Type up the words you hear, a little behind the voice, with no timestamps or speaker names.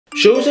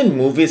Shows and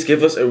movies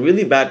give us a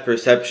really bad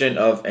perception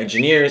of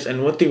engineers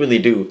and what they really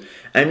do.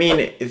 I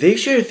mean, they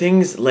share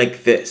things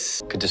like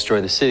this. Could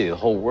destroy the city, the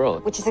whole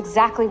world. Which is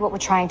exactly what we're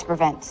trying to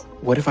prevent.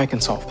 What if I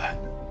can solve that?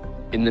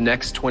 In the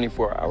next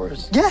 24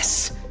 hours?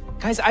 Yes!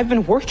 Guys, I've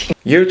been working.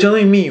 You're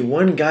telling me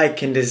one guy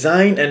can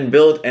design and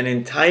build an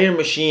entire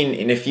machine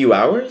in a few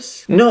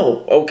hours?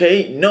 No,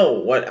 okay, no.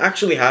 What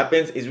actually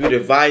happens is we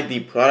divide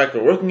the product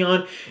we're working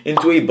on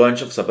into a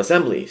bunch of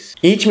subassemblies.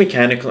 Each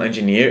mechanical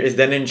engineer is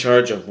then in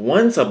charge of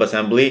one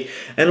subassembly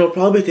and will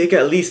probably take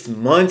at least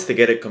months to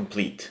get it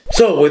complete.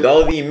 So with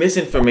all the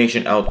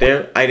misinformation out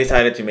there, I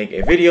decided to make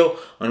a video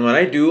on what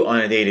I do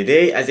on a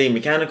day-to-day as a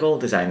mechanical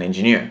design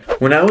engineer.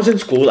 When I was in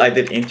school, I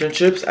did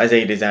internships as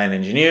a design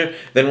engineer.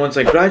 Then once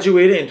I graduated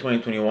in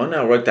 2021,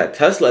 I worked at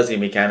Tesla as a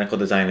mechanical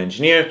design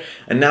engineer,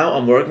 and now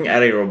I'm working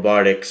at a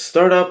robotics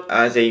startup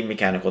as a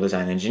mechanical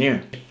design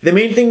engineer. The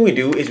main thing we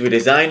do is we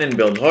design and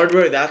build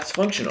hardware that's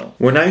functional.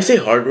 When I say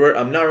hardware,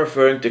 I'm not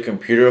referring to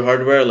computer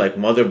hardware like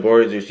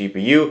motherboards or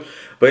CPU,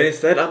 but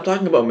instead I'm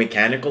talking about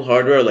mechanical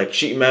hardware like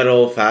sheet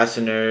metal,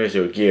 fasteners,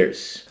 or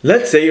gears.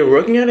 Let's say you're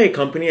working at a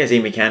company as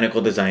a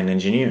mechanical design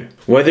engineer.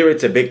 Whether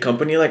it's a big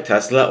company like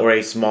Tesla or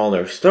a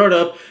smaller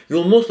startup,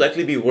 you'll most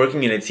likely be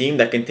working in a team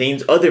that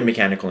contains other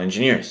mechanical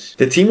engineers.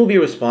 The team will be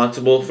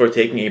responsible for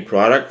taking a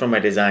product from a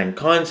design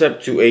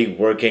concept to a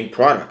working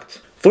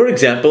product. For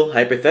example,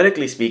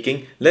 hypothetically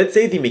speaking, let's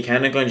say the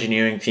mechanical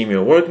engineering team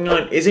you're working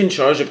on is in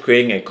charge of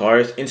creating a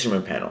car's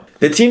instrument panel.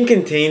 The team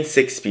contains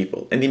 6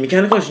 people, and the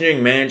mechanical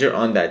engineering manager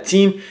on that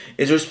team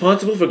is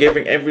responsible for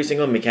giving every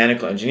single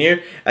mechanical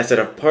engineer a set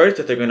of parts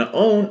that they're going to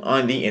own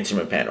on the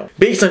instrument panel.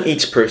 Based on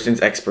each person's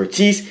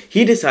expertise,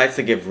 he decides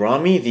to give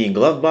Rami the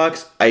glove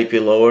box, IP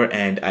lower,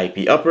 and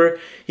IP upper.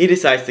 He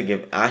decides to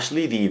give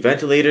Ashley the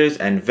ventilators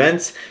and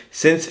vents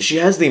since she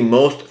has the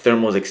most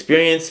thermals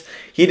experience.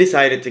 He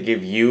decided to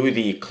give you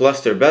the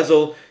cluster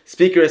bezel,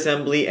 speaker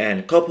assembly,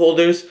 and cup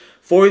holders.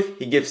 Fourth,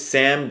 he gives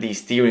Sam the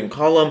steering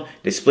column,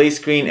 display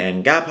screen,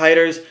 and gap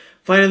hiders.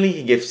 Finally,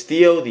 he gives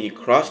Theo the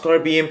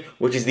crosscar beam,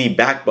 which is the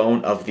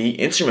backbone of the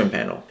instrument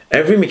panel.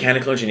 Every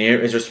mechanical engineer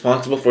is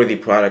responsible for the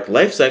product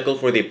lifecycle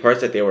for the parts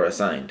that they were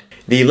assigned.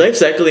 The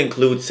lifecycle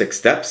includes 6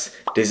 steps: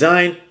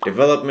 design,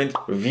 development,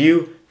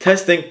 review,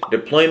 testing,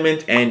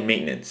 deployment, and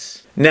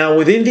maintenance. Now,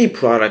 within the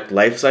product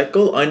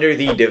lifecycle, under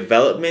the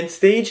development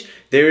stage,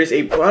 there is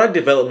a product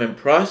development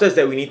process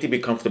that we need to be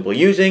comfortable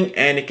using,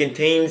 and it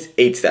contains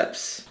 8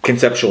 steps: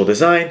 conceptual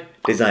design,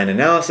 design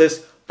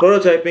analysis,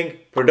 prototyping,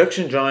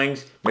 production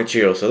drawings,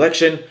 material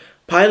selection,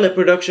 pilot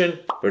production,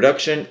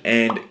 production,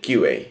 and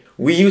QA.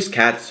 We use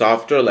CAD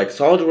software like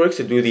SolidWorks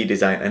to do the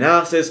design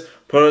analysis,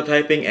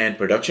 prototyping, and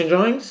production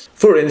drawings.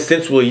 For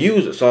instance, we'll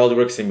use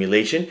SolidWorks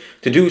simulation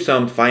to do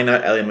some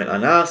finite element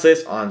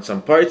analysis on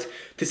some parts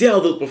to see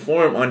how they'll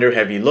perform under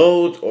heavy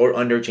loads or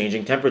under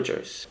changing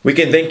temperatures. We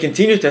can then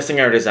continue testing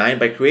our design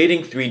by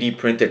creating 3D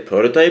printed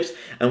prototypes,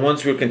 and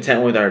once we're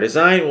content with our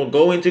design, we'll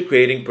go into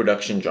creating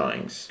production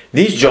drawings.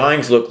 These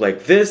drawings look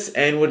like this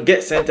and would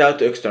get sent out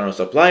to external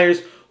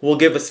suppliers who will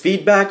give us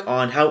feedback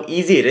on how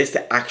easy it is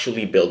to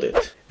actually build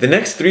it. The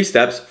next 3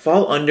 steps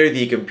fall under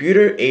the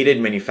computer-aided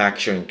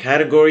manufacturing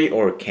category,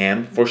 or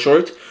CAM for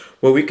short,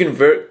 where we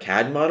convert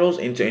CAD models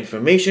into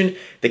information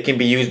that can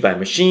be used by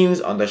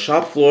machines on the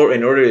shop floor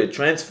in order to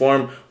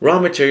transform raw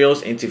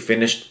materials into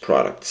finished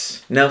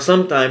products. Now,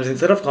 sometimes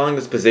instead of calling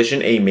this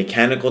position a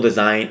mechanical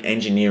design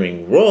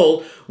engineering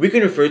role, we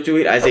can refer to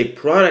it as a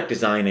product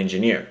design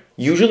engineer.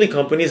 Usually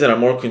companies that are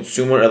more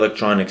consumer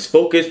electronics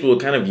focused will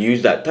kind of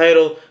use that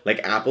title, like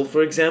Apple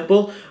for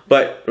example,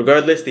 but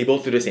regardless, they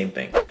both do the same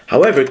thing.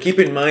 However, keep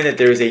in mind that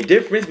there is a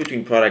difference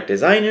between product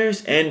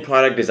designers and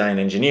product design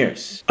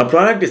engineers. A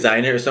product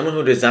designer is someone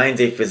who designs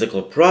a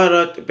physical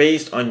product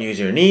based on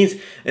user needs,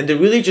 and they're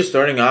really just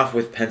starting off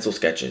with pencil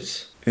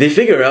sketches. They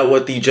figure out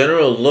what the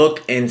general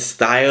look and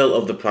style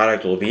of the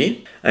product will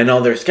be, and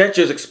all their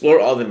sketches explore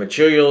all the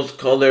materials,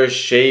 colors,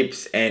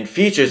 shapes, and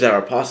features that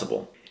are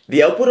possible.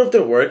 The output of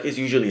their work is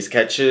usually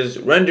sketches,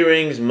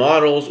 renderings,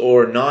 models,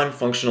 or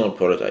non-functional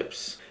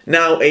prototypes.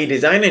 Now, a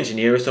design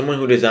engineer is someone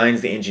who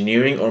designs the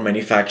engineering or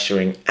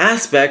manufacturing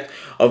aspect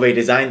of a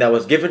design that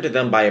was given to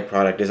them by a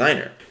product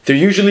designer. They're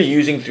usually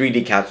using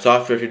 3D CAD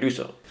software to do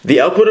so.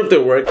 The output of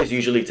their work is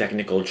usually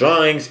technical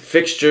drawings,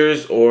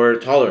 fixtures, or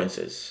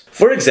tolerances.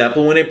 For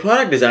example, when a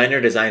product designer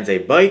designs a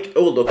bike, it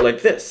will look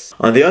like this.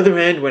 On the other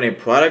hand, when a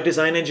product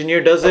design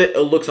engineer does it,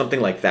 it'll look something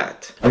like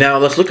that. Now,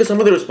 let's look at some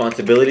of the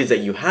responsibilities that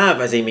you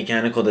have as a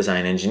mechanical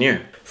design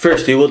engineer.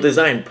 First, you will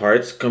design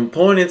parts,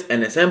 components,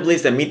 and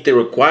assemblies that meet the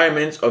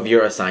requirements of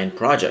your assigned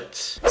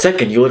projects.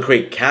 Second, you will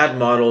create CAD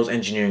models,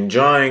 engineering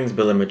drawings,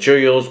 bill of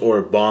materials,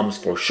 or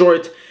BOMs for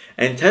short,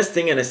 and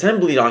testing and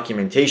assembly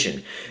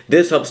documentation.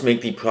 This helps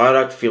make the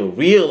product feel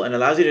real and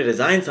allows you to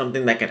design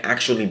something that can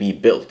actually be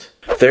built.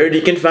 Third,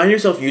 you can find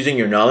yourself using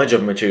your knowledge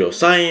of material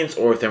science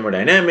or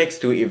thermodynamics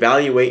to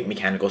evaluate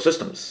mechanical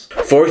systems.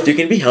 Fourth, you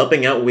can be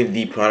helping out with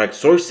the product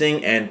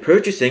sourcing and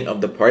purchasing of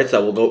the parts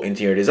that will go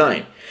into your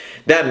design.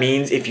 That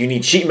means if you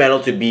need sheet metal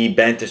to be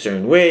bent a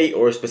certain way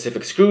or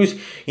specific screws,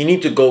 you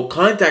need to go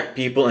contact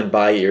people and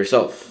buy it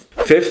yourself.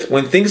 Fifth,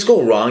 when things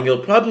go wrong, you'll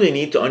probably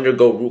need to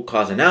undergo root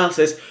cause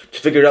analysis to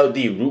figure out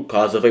the root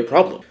cause of a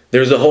problem.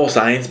 There's a whole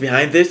science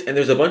behind this, and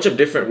there's a bunch of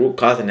different root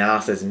cause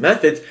analysis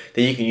methods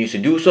that you can use to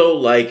do so,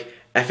 like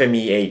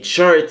FMEA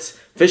charts,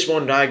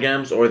 fishbone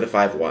diagrams, or the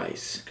 5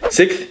 whys.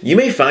 Sixth, you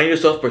may find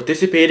yourself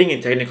participating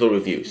in technical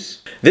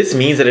reviews. This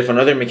means that if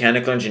another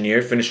mechanical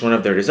engineer finished one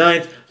of their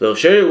designs, they'll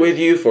share it with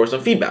you for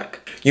some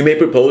feedback. You may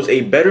propose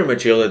a better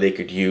material that they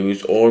could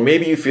use, or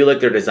maybe you feel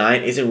like their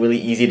design isn't really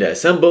easy to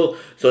assemble,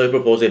 so they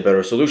propose a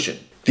better solution.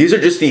 These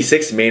are just the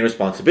 6 main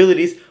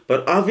responsibilities,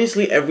 but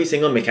obviously every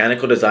single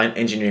mechanical design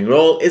engineering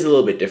role is a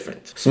little bit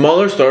different.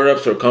 Smaller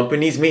startups or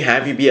companies may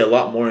have you be a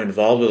lot more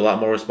involved with a lot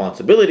more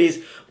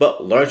responsibilities,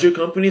 but larger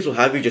companies will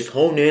have you just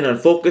hone in and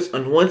focus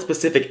on one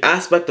specific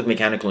aspect of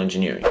mechanical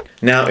engineering.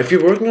 Now, if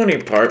you're working on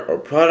a part or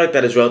product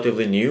that is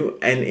relatively new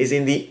and is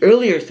in the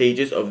earlier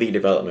stages of the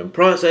development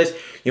process,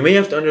 you may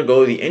have to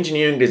undergo the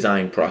engineering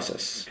design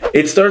process.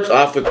 It starts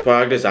off with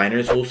product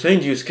designers who will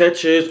send you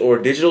sketches or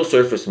digital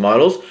surface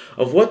models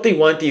of what they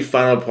want the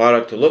final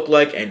product to look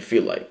like and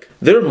feel like.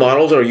 Their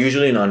models are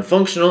usually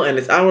non-functional, and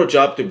it's our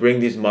job to bring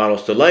these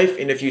models to life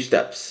in a few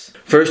steps.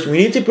 First, we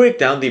need to break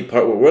down the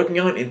part we're working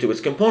on into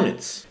its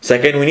components.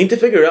 Second, we need to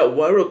figure out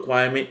what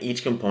requirement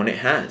each component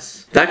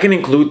has. That can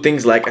include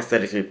things like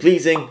aesthetically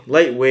pleasing,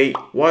 lightweight,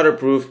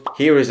 waterproof,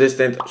 heat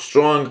resistant,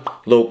 strong,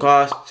 low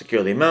cost,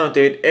 securely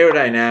mounted,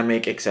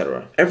 aerodynamic,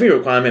 etc. Every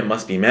requirement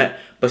must be met,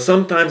 but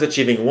sometimes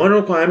achieving one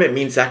requirement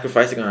means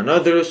sacrificing on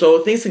another, so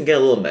things can get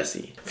a little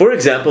messy. For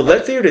example,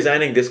 let's say you're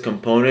designing this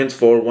component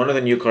for one of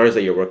the new cars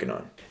that you're working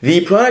on.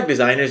 The product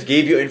designers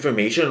gave you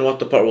information on what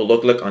the part will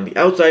look like on the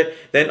outside,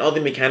 then all the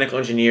mechanical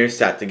engineers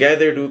sat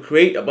together to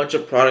create a bunch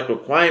of product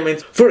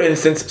requirements. For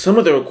instance, some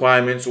of the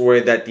requirements were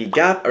that the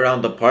gap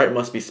around the part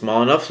must be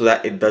small enough so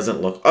that it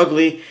doesn't look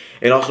ugly.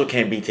 It also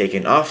can't be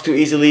taken off too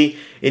easily.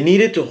 It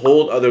needed to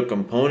hold other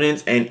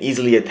components and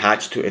easily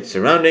attach to its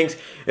surroundings.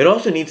 It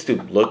also needs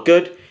to look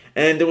good.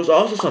 And there was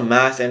also some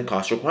mass and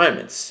cost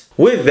requirements.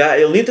 With that,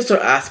 you'll need to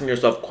start asking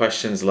yourself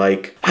questions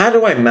like, how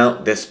do I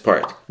mount this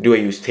part? Do I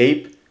use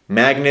tape,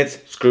 magnets,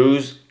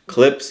 screws,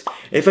 clips?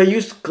 If I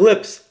use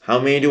clips, how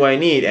many do I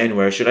need and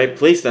where should I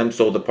place them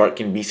so the part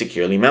can be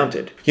securely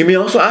mounted? You may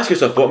also ask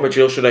yourself, what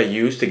material should I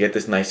use to get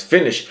this nice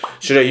finish?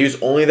 Should I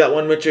use only that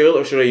one material,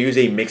 or should I use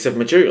a mix of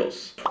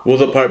materials? Will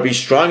the part be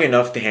strong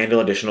enough to handle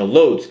additional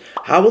loads?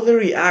 How will it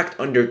react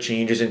under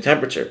changes in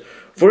temperature?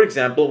 For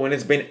example, when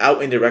it's been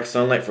out in direct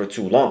sunlight for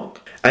too long.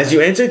 As you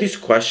answer these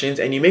questions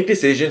and you make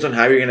decisions on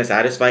how you're going to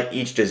satisfy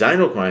each design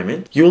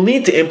requirement, you'll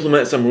need to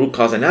implement some root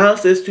cause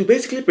analysis to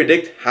basically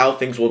predict how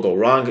things will go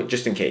wrong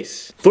just in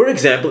case. For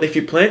example, if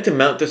you plan to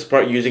mount this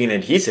part using an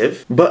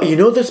adhesive, but you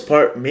know this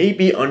part may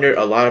be under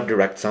a lot of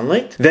direct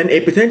sunlight, then a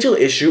potential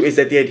issue is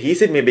that the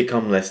adhesive may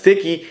become less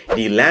sticky,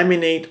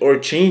 delaminate, or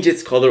change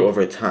its color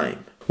over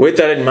time. With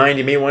that in mind,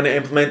 you may want to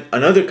implement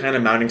another kind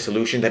of mounting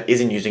solution that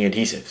isn't using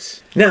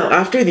adhesives. Now,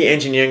 after the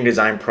engineering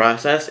design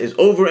process is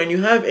over and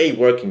you have a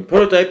working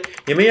prototype,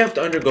 you may have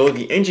to undergo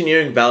the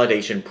engineering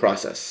validation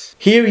process.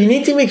 Here, you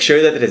need to make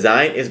sure that the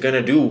design is going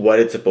to do what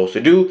it's supposed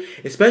to do,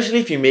 especially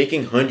if you're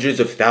making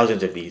hundreds of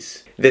thousands of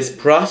these. This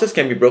process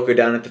can be broken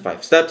down into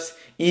 5 steps: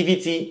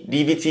 EVT,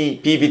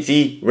 DVT,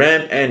 PVT,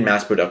 ramp, and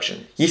mass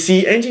production. You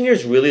see,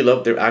 engineers really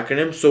love their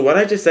acronyms, so what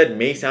I just said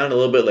may sound a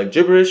little bit like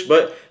gibberish,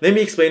 but let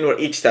me explain what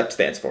each step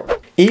stands for.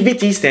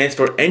 EVT stands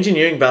for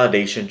Engineering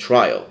Validation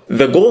Trial.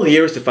 The goal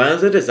here is to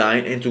finalize the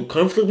design and to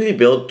comfortably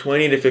build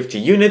 20 to 50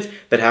 units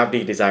that have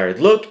the desired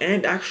look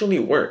and actually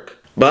work.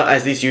 But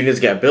as these units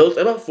get built,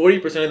 about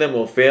 40% of them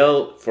will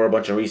fail for a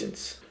bunch of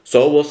reasons.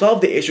 So we'll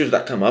solve the issues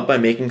that come up by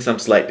making some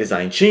slight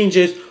design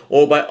changes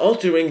or by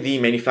altering the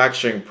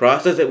manufacturing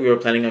process that we were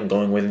planning on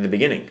going with in the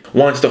beginning.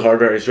 Once the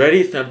hardware is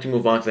ready, it's time to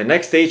move on to the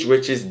next stage,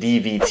 which is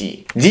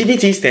DVT.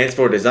 DVT stands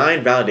for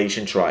Design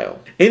Validation Trial.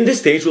 In this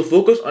stage, we'll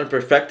focus on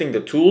perfecting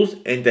the tools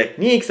and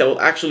techniques that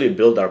will actually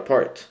build our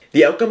part.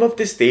 The outcome of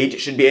this stage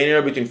should be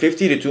anywhere between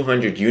 50 to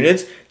 200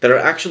 units that are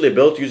actually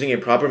built using a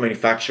proper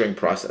manufacturing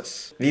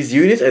process. These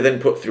units are then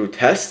put through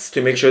tests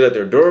to make sure that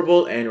they're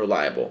durable and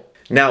reliable.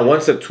 Now,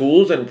 once the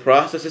tools and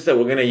processes that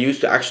we're going to use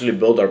to actually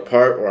build our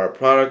part or our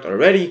product are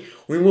ready,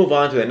 we move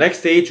on to the next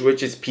stage,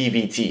 which is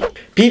PVT.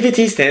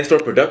 PVT stands for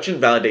Production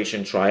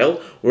Validation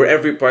Trial, where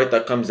every part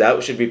that comes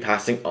out should be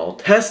passing all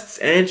tests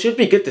and should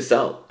be good to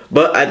sell.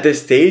 But at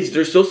this stage,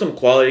 there's still some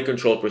quality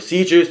control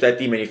procedures that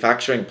the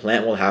manufacturing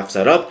plant will have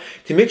set up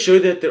to make sure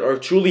that there are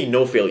truly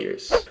no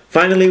failures.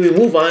 Finally, we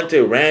move on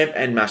to ramp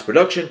and mass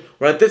production,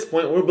 where at this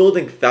point we're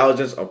building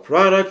thousands of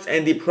products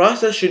and the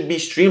process should be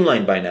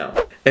streamlined by now.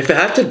 If I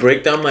had to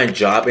break down my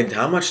job into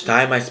how much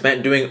time I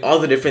spent doing all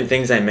the different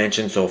things I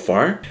mentioned so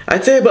far,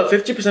 I'd say about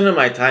 50% of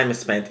my time is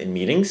spent in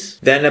meetings,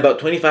 then about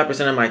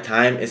 25% of my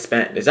time is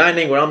spent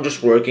designing, where I'm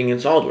just working in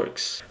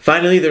SolidWorks.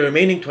 Finally, the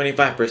remaining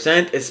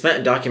 25% is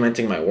spent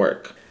documenting my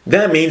work.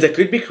 That means I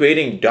could be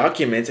creating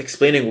documents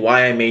explaining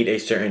why I made a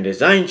certain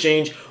design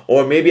change,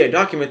 or maybe a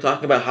document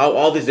talking about how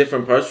all these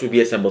different parts would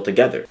be assembled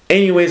together.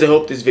 Anyways, I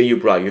hope this video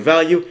brought you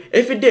value.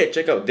 If it did,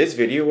 check out this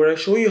video where I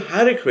show you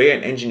how to create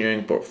an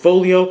engineering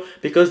portfolio,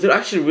 because they're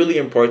actually really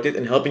important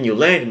in helping you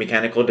land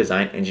mechanical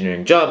design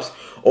engineering jobs.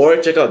 Or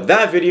check out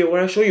that video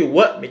where I show you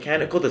what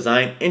mechanical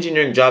design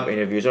engineering job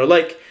interviews are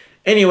like.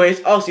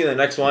 Anyways, I'll see you in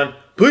the next one.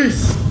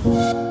 Peace!